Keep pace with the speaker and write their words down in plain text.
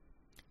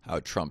How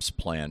Trump's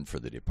plan for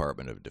the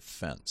Department of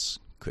Defense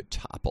could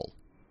topple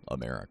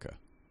America.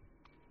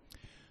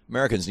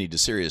 Americans need to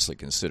seriously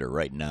consider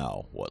right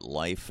now what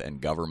life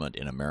and government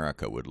in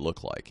America would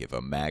look like if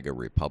a MAGA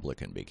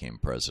Republican became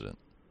president.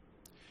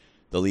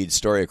 The lead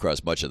story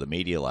across much of the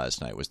media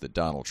last night was that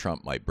Donald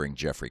Trump might bring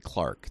Jeffrey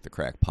Clark, the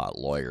crackpot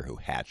lawyer who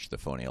hatched the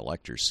phony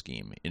electors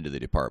scheme, into the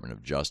Department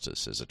of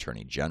Justice as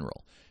Attorney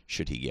General,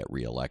 should he get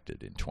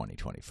reelected in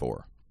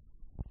 2024.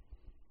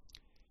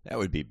 That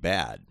would be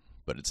bad,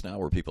 but it's not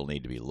where people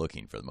need to be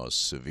looking for the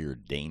most severe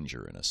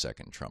danger in a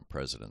second Trump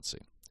presidency.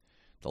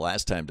 The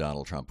last time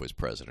Donald Trump was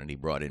president, he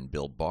brought in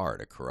Bill Barr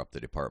to corrupt the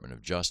Department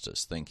of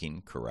Justice,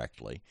 thinking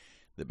correctly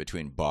that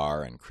between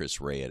Barr and Chris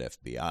Wray at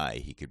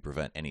FBI, he could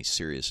prevent any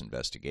serious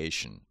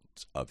investigation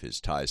of his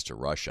ties to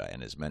Russia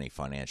and his many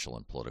financial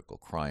and political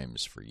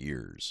crimes for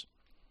years.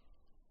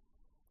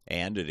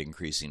 And it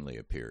increasingly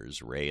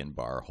appears Wray and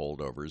Barr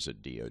holdovers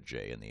at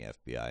DOJ and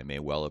the FBI may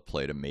well have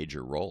played a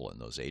major role in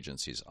those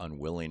agencies'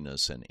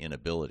 unwillingness and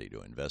inability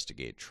to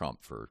investigate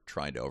Trump for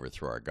trying to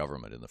overthrow our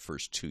government in the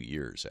first 2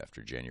 years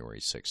after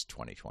January 6,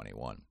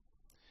 2021.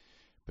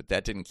 But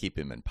that didn't keep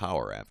him in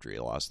power after he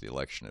lost the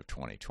election of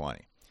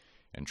 2020,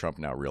 and Trump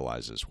now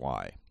realizes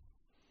why.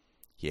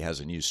 He has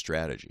a new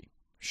strategy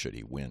should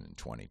he win in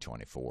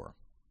 2024.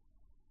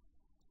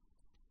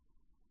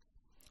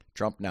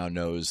 Trump now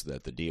knows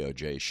that the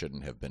DOJ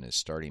shouldn't have been his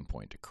starting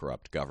point to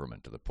corrupt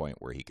government to the point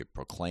where he could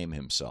proclaim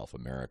himself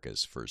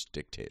America's first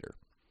dictator.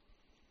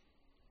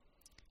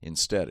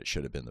 Instead, it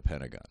should have been the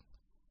Pentagon,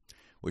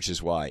 which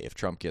is why if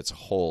Trump gets a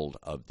hold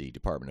of the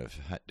Department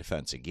of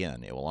Defense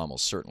again, it will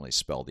almost certainly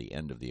spell the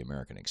end of the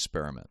American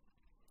experiment.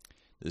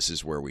 This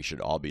is where we should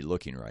all be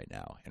looking right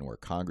now, and where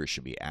Congress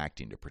should be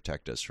acting to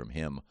protect us from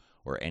him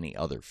or any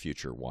other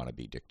future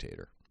wannabe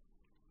dictator.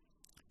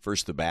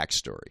 First, the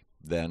backstory,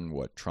 then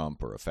what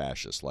Trump or a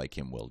fascist like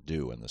him will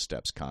do, and the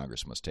steps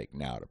Congress must take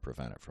now to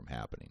prevent it from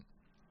happening.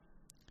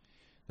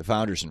 The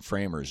founders and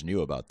framers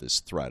knew about this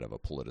threat of a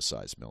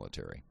politicized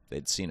military.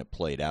 They'd seen it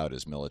played out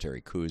as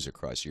military coups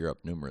across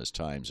Europe numerous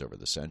times over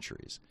the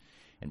centuries,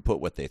 and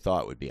put what they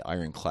thought would be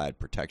ironclad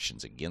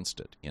protections against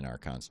it in our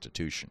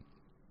Constitution.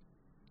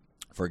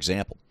 For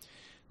example,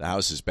 the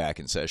House is back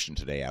in session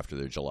today after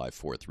their July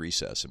 4th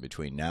recess, and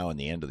between now and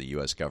the end of the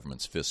U.S.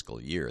 government's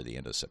fiscal year, the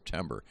end of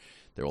September,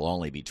 there will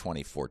only be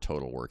 24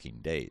 total working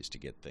days to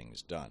get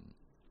things done.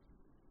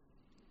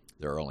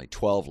 There are only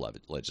 12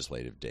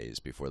 legislative days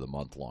before the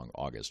month-long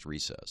August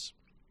recess.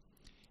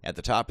 At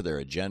the top of their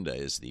agenda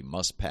is the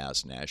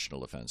Must-Pass National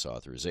Defense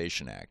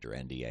Authorization Act, or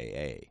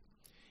NDAA.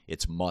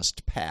 It's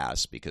must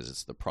pass because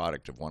it's the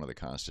product of one of the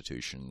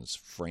Constitution's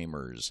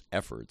framers'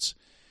 efforts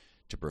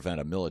to prevent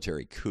a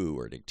military coup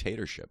or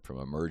dictatorship from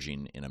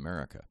emerging in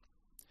America.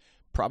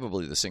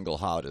 Probably the single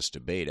hottest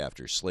debate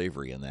after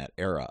slavery in that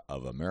era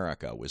of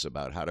America was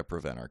about how to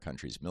prevent our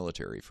country's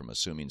military from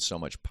assuming so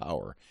much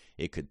power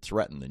it could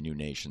threaten the new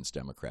nation's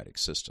democratic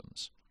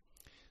systems.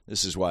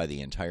 This is why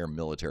the entire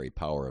military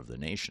power of the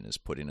nation is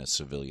put in a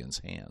civilian's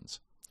hands.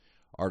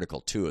 Article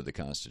 2 of the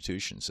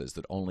Constitution says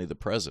that only the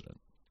President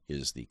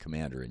is the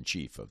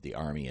commander-in-chief of the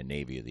Army and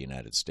Navy of the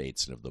United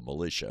States and of the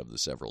militia of the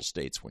several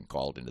states when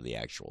called into the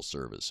actual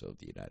service of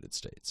the United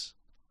States.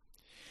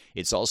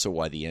 It's also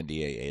why the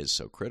NDAA is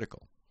so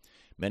critical.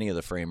 Many of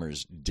the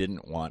framers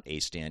didn't want a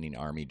standing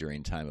army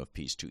during time of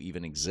peace to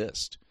even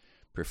exist,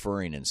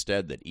 preferring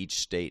instead that each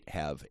state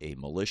have a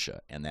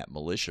militia and that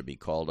militia be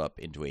called up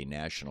into a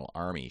national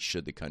army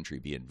should the country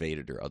be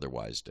invaded or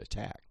otherwise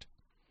attacked.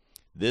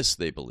 This,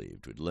 they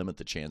believed, would limit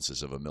the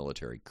chances of a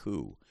military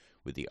coup,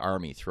 with the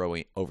army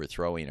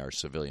overthrowing our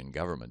civilian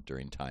government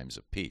during times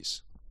of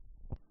peace.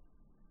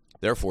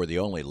 Therefore, the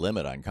only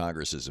limit on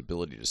Congress's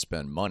ability to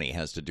spend money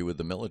has to do with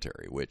the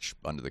military, which,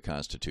 under the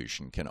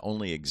Constitution, can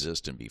only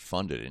exist and be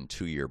funded in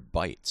 2-year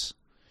bites.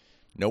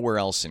 Nowhere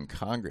else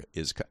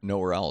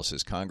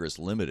is Congress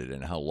limited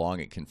in how long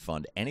it can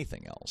fund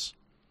anything else.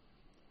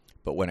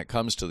 But when it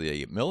comes to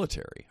the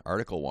military,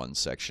 Article 1,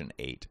 Section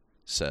 8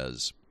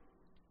 says,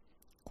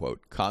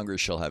 quote,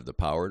 Congress shall have the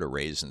power to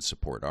raise and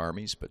support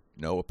armies, but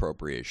no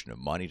appropriation of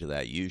money to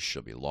that use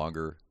shall be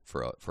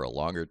for a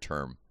longer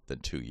term than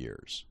 2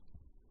 years.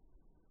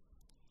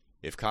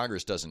 If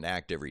Congress doesn't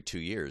act every 2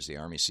 years, the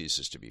Army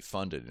ceases to be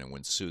funded and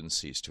would soon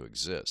cease to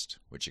exist,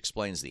 which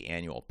explains the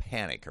annual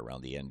panic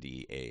around the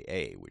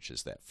NDAA, which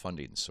is that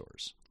funding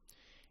source.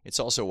 It's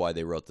also why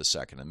they wrote the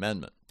Second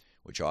Amendment,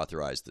 which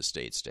authorized the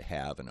states to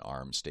have and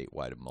arm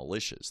statewide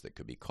militias that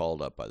could be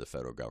called up by the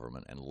federal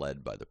government and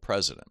led by the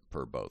president,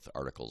 per both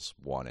Articles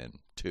 1 and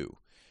 2,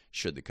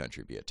 should the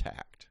country be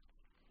attacked.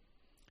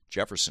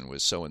 Jefferson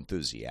was so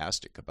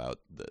enthusiastic about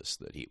this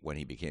that when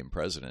he became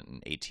president in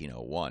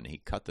 1801,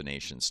 he cut the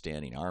nation's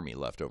standing army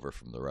left over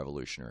from the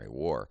Revolutionary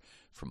War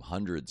from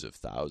hundreds of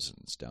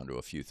thousands down to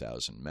a few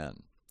thousand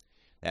men.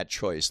 That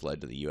choice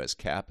led to the U.S.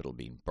 Capitol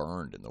being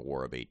burned in the War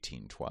of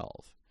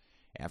 1812.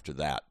 After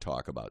that,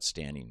 talk about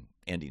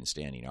ending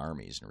standing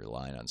armies and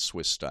relying on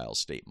Swiss-style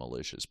state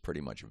militias pretty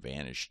much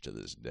vanished to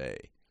this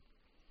day.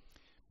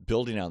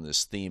 Building on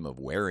this theme of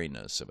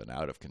wariness of an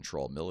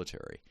out-of-control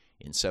military,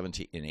 In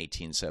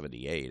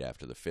 1878,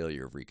 after the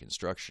failure of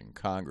Reconstruction,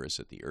 Congress,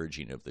 at the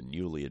urging of the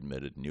newly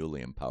admitted,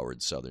 newly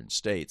empowered southern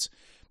states,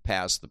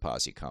 passed the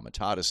Posse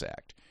Comitatus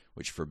Act,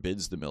 which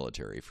forbids the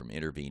military from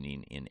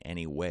intervening in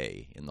any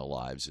way in the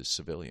lives of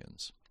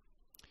civilians.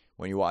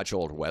 When you watch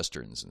old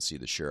westerns and see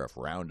the sheriff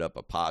round up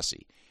a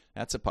posse,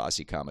 that's a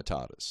Posse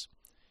Comitatus.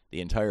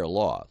 The entire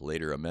law,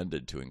 later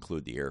amended to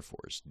include the Air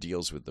Force,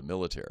 deals with the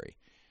military,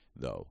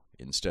 though,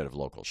 instead of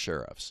local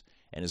sheriffs,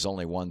 and is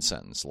only one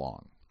sentence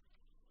long.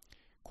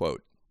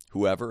 Quote,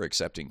 whoever,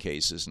 except in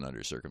cases and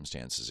under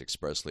circumstances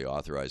expressly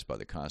authorized by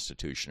the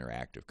Constitution or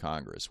Act of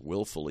Congress,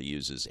 willfully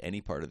uses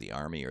any part of the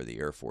Army or the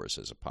Air Force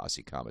as a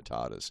Posse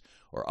Comitatus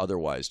or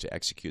otherwise to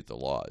execute the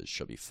laws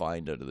shall be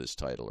fined under this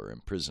title or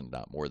imprisoned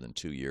not more than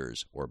 2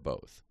 years or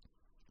both.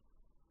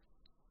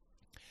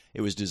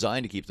 It was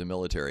designed to keep the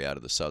military out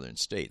of the southern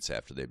states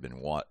after they'd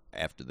been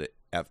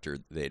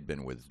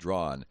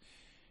withdrawn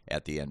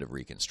at the end of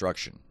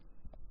Reconstruction.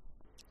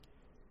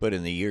 But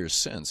in the years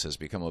since has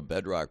become a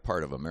bedrock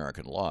part of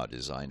American law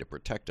designed to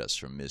protect us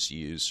from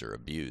misuse or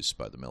abuse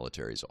by the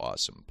military's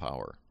awesome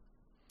power.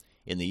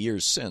 In the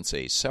years since,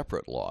 a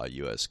separate law,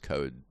 U.S.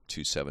 Code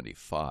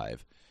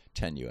 275,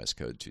 10 U.S.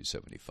 Code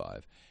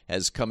 275,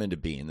 has come into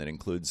being that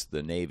includes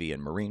the Navy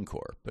and Marine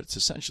Corps, but it's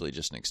essentially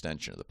just an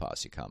extension of the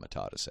Posse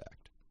Comitatus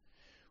Act.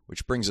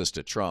 Which brings us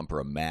to Trump, or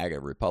a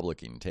MAGA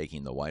Republican,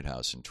 taking the White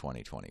House in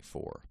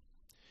 2024.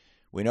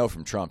 We know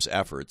from Trump's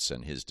efforts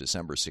and his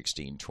December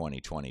 16,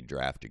 2020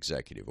 draft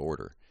executive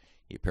order,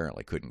 he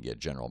apparently couldn't get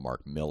General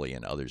Mark Milley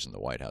and others in the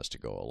White House to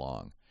go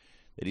along,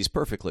 that he's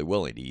perfectly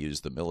willing to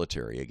use the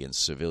military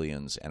against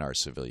civilians and our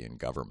civilian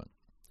government.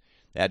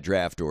 That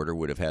draft order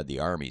would have had the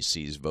Army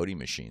seize voting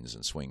machines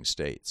in swing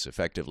states,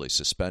 effectively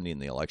suspending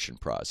the election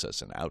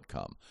process and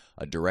outcome,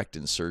 a direct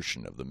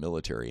insertion of the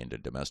military into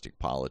domestic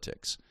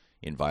politics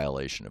in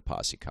violation of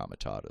Posse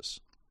Comitatus.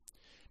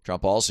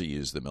 Trump also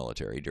used the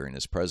military during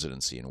his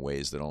presidency in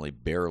ways that only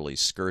barely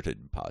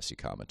skirted Posse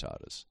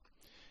Comitatus.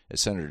 As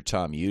Senator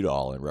Tom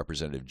Udall and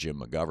Representative Jim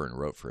McGovern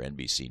wrote for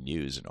NBC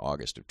News in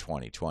August of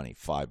 2020,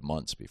 5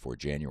 months before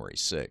January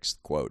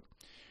 6th, quote,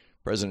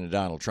 President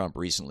Donald Trump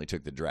recently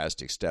took the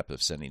drastic step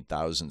of sending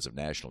thousands of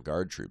National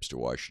Guard troops to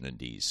Washington,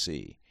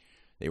 D.C.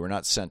 They were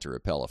not sent to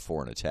repel a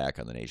foreign attack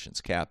on the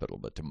nation's capital,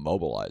 but to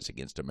mobilize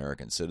against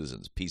American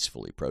citizens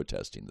peacefully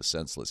protesting the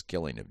senseless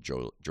killing of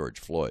George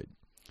Floyd.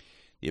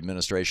 The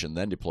administration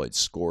then deployed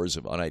scores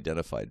of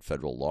unidentified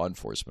federal law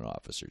enforcement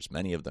officers,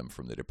 many of them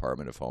from the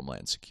Department of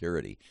Homeland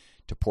Security,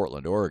 to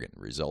Portland, Oregon,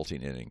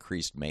 resulting in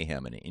increased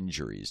mayhem and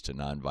injuries to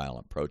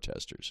nonviolent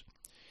protesters.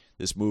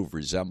 This move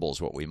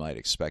resembles what we might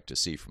expect to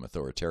see from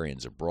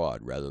authoritarians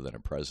abroad rather than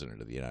a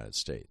president of the United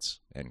States.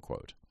 End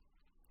quote.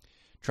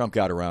 Trump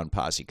got around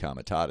Posse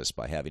Comitatus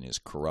by having his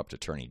corrupt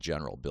Attorney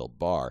General, Bill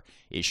Barr,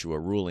 issue a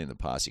ruling that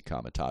Posse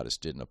Comitatus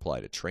didn't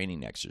apply to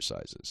training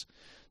exercises.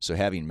 So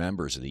having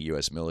members of the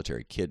U.S.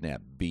 military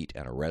kidnap, beat,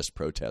 and arrest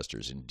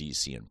protesters in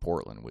D.C. and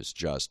Portland was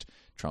just,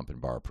 Trump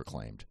and Barr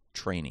proclaimed,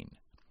 training.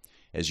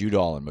 As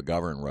Udall and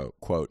McGovern wrote,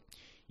 quote,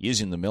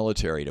 using the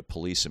military to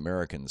police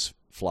Americans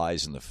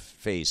flies in the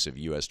face of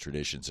U.S.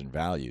 traditions and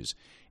values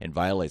and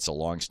violates a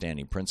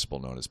long-standing principle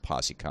known as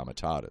Posse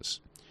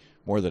Comitatus.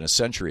 More than a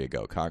century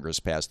ago,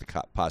 Congress passed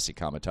the Posse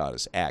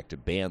Comitatus Act to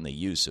ban the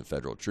use of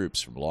federal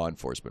troops for law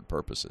enforcement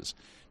purposes,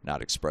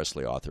 not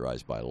expressly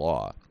authorized by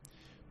law.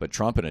 But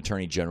Trump and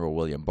Attorney General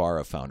William Barr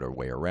have found a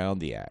way around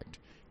the act.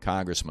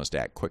 Congress must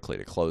act quickly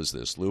to close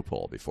this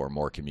loophole before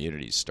more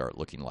communities start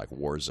looking like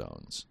war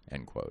zones.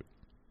 End quote.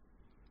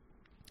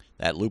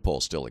 That loophole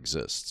still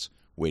exists,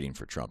 waiting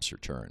for Trump's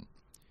return.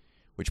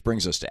 Which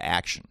brings us to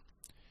action.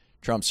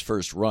 Trump's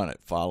first run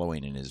at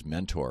following in his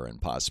mentor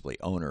and possibly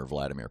owner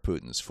Vladimir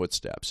Putin's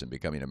footsteps and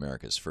becoming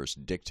America's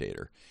first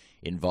dictator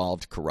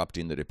involved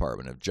corrupting the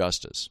Department of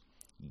Justice,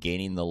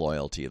 gaining the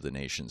loyalty of the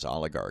nation's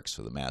oligarchs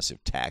with a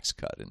massive tax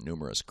cut and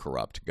numerous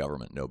corrupt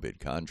government no-bid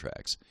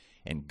contracts,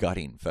 and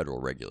gutting federal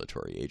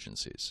regulatory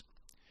agencies.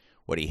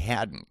 What he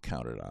hadn't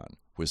counted on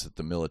was that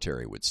the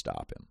military would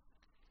stop him.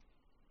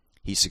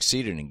 He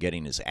succeeded in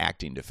getting his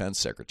acting defense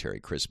secretary,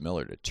 Chris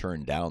Miller, to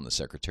turn down the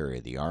Secretary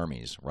of the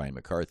Army's, Ryan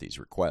McCarthy's,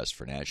 request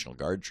for National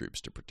Guard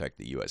troops to protect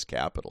the U.S.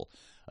 Capitol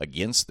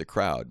against the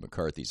crowd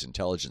McCarthy's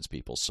intelligence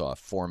people saw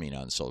forming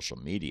on social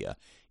media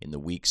in the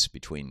weeks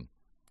between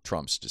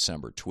Trump's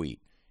December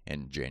tweet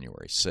and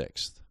January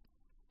 6th.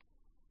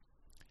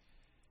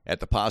 At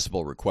the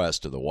possible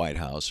request of the White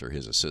House or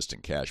his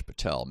assistant Kash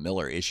Patel,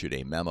 Miller issued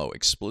a memo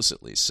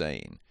explicitly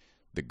saying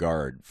the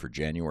Guard for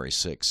January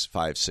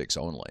 5-6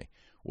 only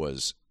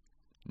was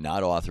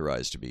not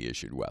authorized to be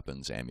issued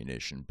weapons,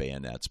 ammunition,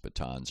 bayonets,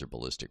 batons, or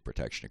ballistic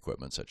protection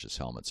equipment such as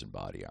helmets and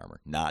body armor,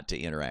 not to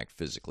interact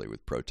physically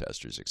with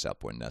protesters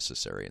except when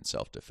necessary in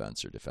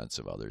self-defense or defense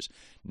of others,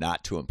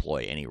 not to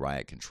employ any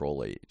riot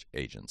control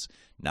agents,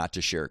 not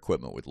to share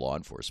equipment with law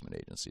enforcement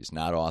agencies,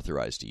 not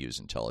authorized to use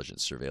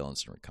intelligence,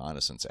 surveillance, and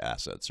reconnaissance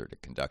assets or to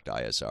conduct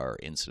ISR,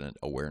 incident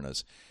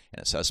awareness,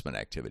 and assessment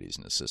activities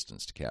in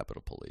assistance to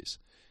Capitol Police,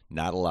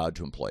 not allowed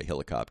to employ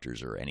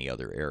helicopters or any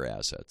other air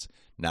assets,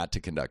 not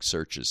to conduct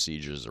searches,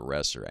 seizures,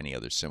 arrests, or any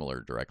other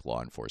similar direct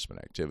law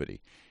enforcement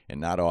activity, and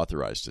not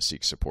authorized to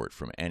seek support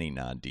from any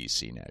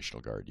non-D.C.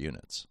 National Guard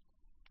units.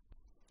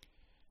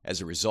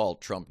 As a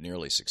result, Trump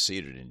nearly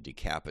succeeded in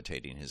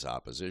decapitating his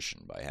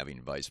opposition by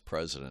having Vice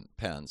President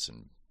Pence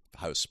and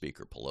House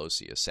Speaker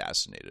Pelosi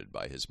assassinated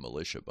by his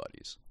militia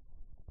buddies.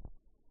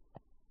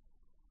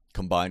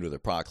 Combined with a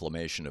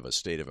proclamation of a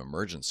state of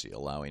emergency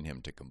allowing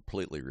him to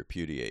completely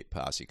repudiate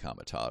posse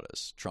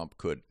comitatus, Trump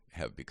could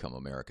have become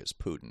America's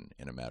Putin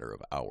in a matter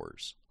of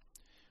hours.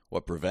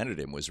 What prevented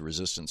him was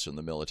resistance from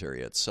the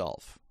military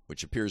itself,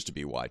 which appears to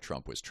be why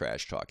Trump was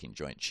trash-talking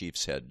Joint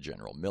Chiefs head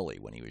General Milley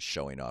when he was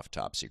showing off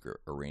top-secret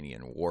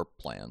Iranian war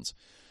plans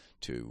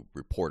to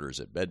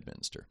reporters at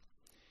Bedminster.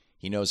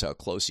 He knows how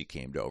close he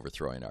came to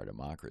overthrowing our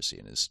democracy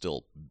and is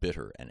still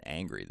bitter and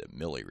angry that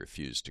Milley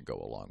refused to go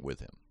along with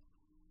him.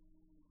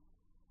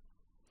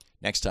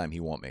 Next time, he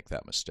won't make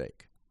that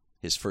mistake.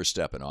 His first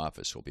step in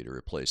office will be to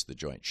replace the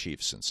Joint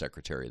Chiefs and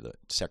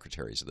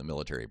secretaries of the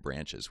military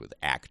branches with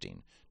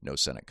acting, no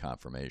Senate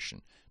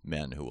confirmation,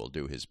 men who will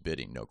do his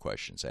bidding, no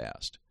questions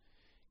asked.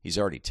 He's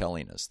already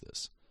telling us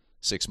this.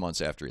 6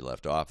 months after he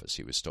left office,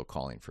 he was still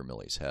calling for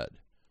Milley's head.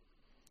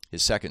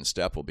 His second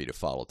step will be to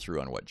follow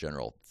through on what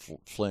General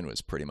Flynn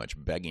was pretty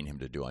much begging him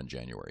to do on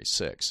January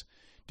 6,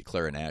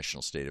 declare a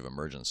national state of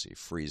emergency,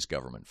 freeze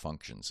government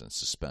functions, and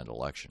suspend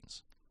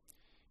elections.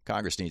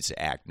 Congress needs to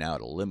act now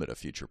to limit a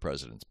future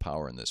president's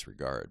power in this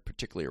regard,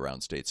 particularly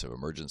around states of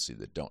emergency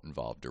that don't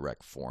involve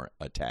direct foreign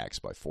attacks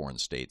by foreign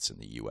states in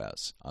the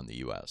U.S. on the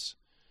U.S.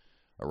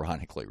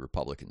 Ironically,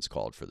 Republicans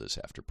called for this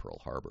after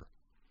Pearl Harbor.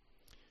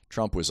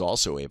 Trump was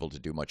also able to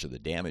do much of the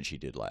damage he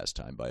did last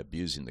time by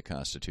abusing the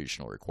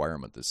constitutional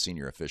requirement that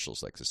senior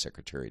officials like the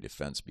Secretary of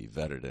Defense be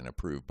vetted and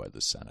approved by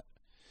the Senate.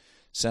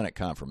 Senate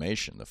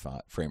confirmation,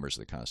 the framers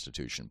of the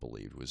Constitution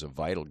believed, was a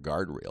vital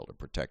guardrail to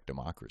protect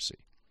democracy.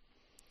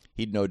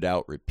 He'd no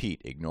doubt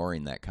repeat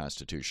ignoring that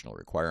constitutional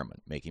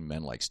requirement, making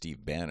men like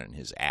Steve Bannon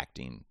his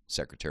acting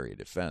Secretary of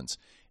Defense,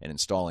 and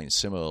installing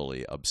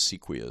similarly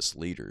obsequious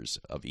leaders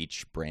of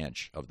each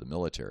branch of the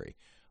military,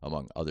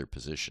 among other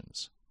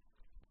positions.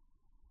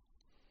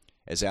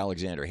 As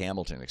Alexander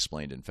Hamilton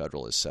explained in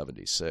Federalist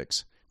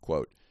 76,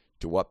 quote,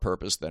 "To what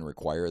purpose then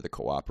require the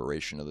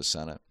cooperation of the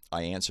Senate?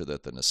 I answer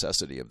that the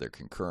necessity of their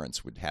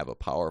concurrence would have a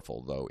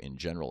powerful, though in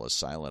general a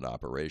silent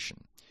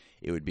operation.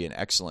 It would be an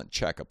excellent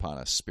check upon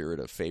a spirit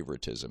of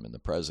favoritism in the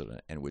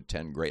president and would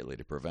tend greatly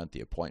to prevent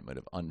the appointment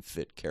of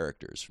unfit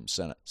characters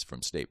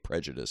from state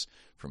prejudice,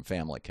 from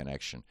family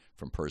connection,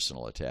 from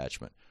personal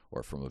attachment,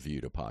 or from a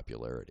view to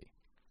popularity."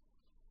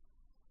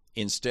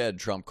 Instead,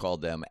 Trump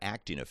called them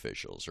acting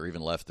officials, or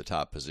even left the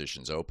top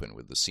positions open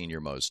with the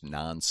senior-most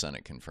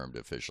non-Senate confirmed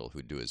official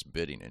who'd do his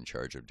bidding in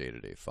charge of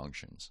day-to-day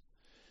functions.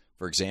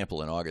 For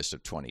example, in August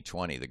of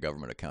 2020, the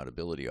Government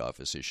Accountability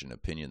Office issued an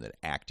opinion that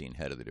acting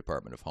head of the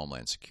Department of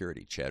Homeland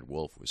Security, Chad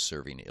Wolf, was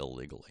serving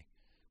illegally.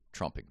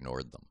 Trump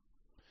ignored them.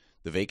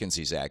 The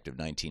Vacancies Act of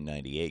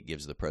 1998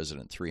 gives the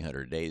president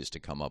 300 days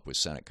to come up with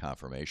Senate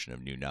confirmation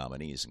of new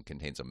nominees and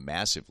contains a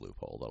massive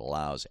loophole that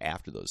allows,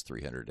 after those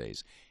 300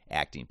 days,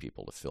 acting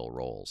people to fill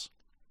roles.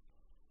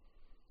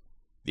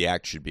 The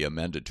act should be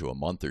amended to a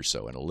month or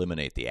so and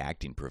eliminate the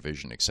acting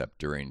provision except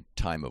during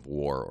time of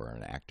war or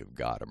an act of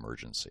God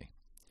emergency.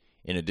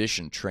 In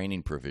addition,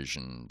 training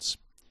provisions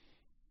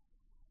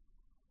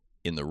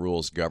in the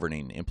rules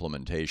governing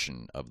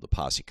implementation of the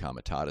Posse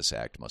Comitatus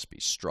Act must be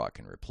struck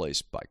and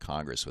replaced by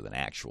Congress with an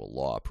actual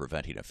law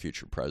preventing a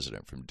future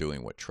president from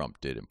doing what Trump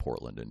did in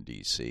Portland and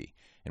D.C.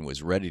 and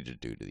was ready to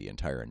do to the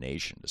entire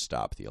nation to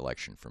stop the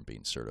election from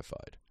being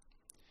certified.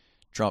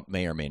 Trump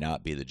may or may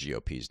not be the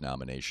GOP's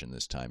nomination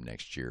this time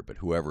next year, but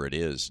whoever it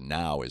is,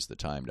 now is the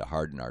time to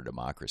harden our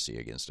democracy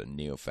against a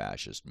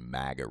neo-fascist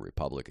MAGA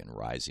Republican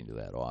rising to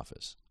that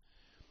office.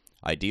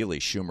 Ideally,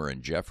 Schumer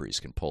and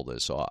Jeffries can pull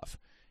this off.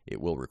 It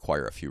will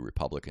require a few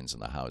Republicans in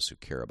the House who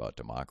care about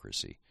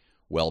democracy,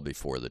 well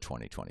before the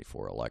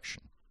 2024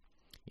 election.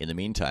 In the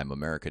meantime,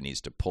 America needs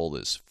to pull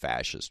this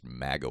fascist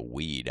MAGA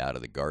weed out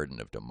of the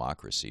garden of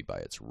democracy by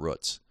its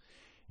roots,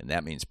 and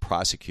that means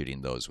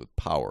prosecuting those with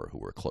power who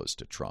were close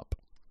to Trump.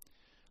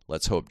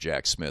 Let's hope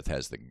Jack Smith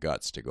has the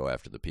guts to go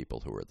after the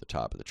people who are at the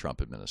top of the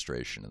Trump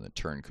administration and the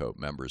turncoat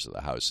members of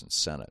the House and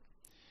Senate,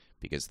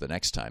 because the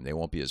next time they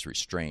won't be as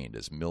restrained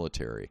as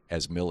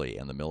Milley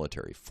and the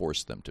military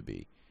forced them to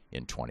be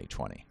in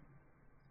 2020.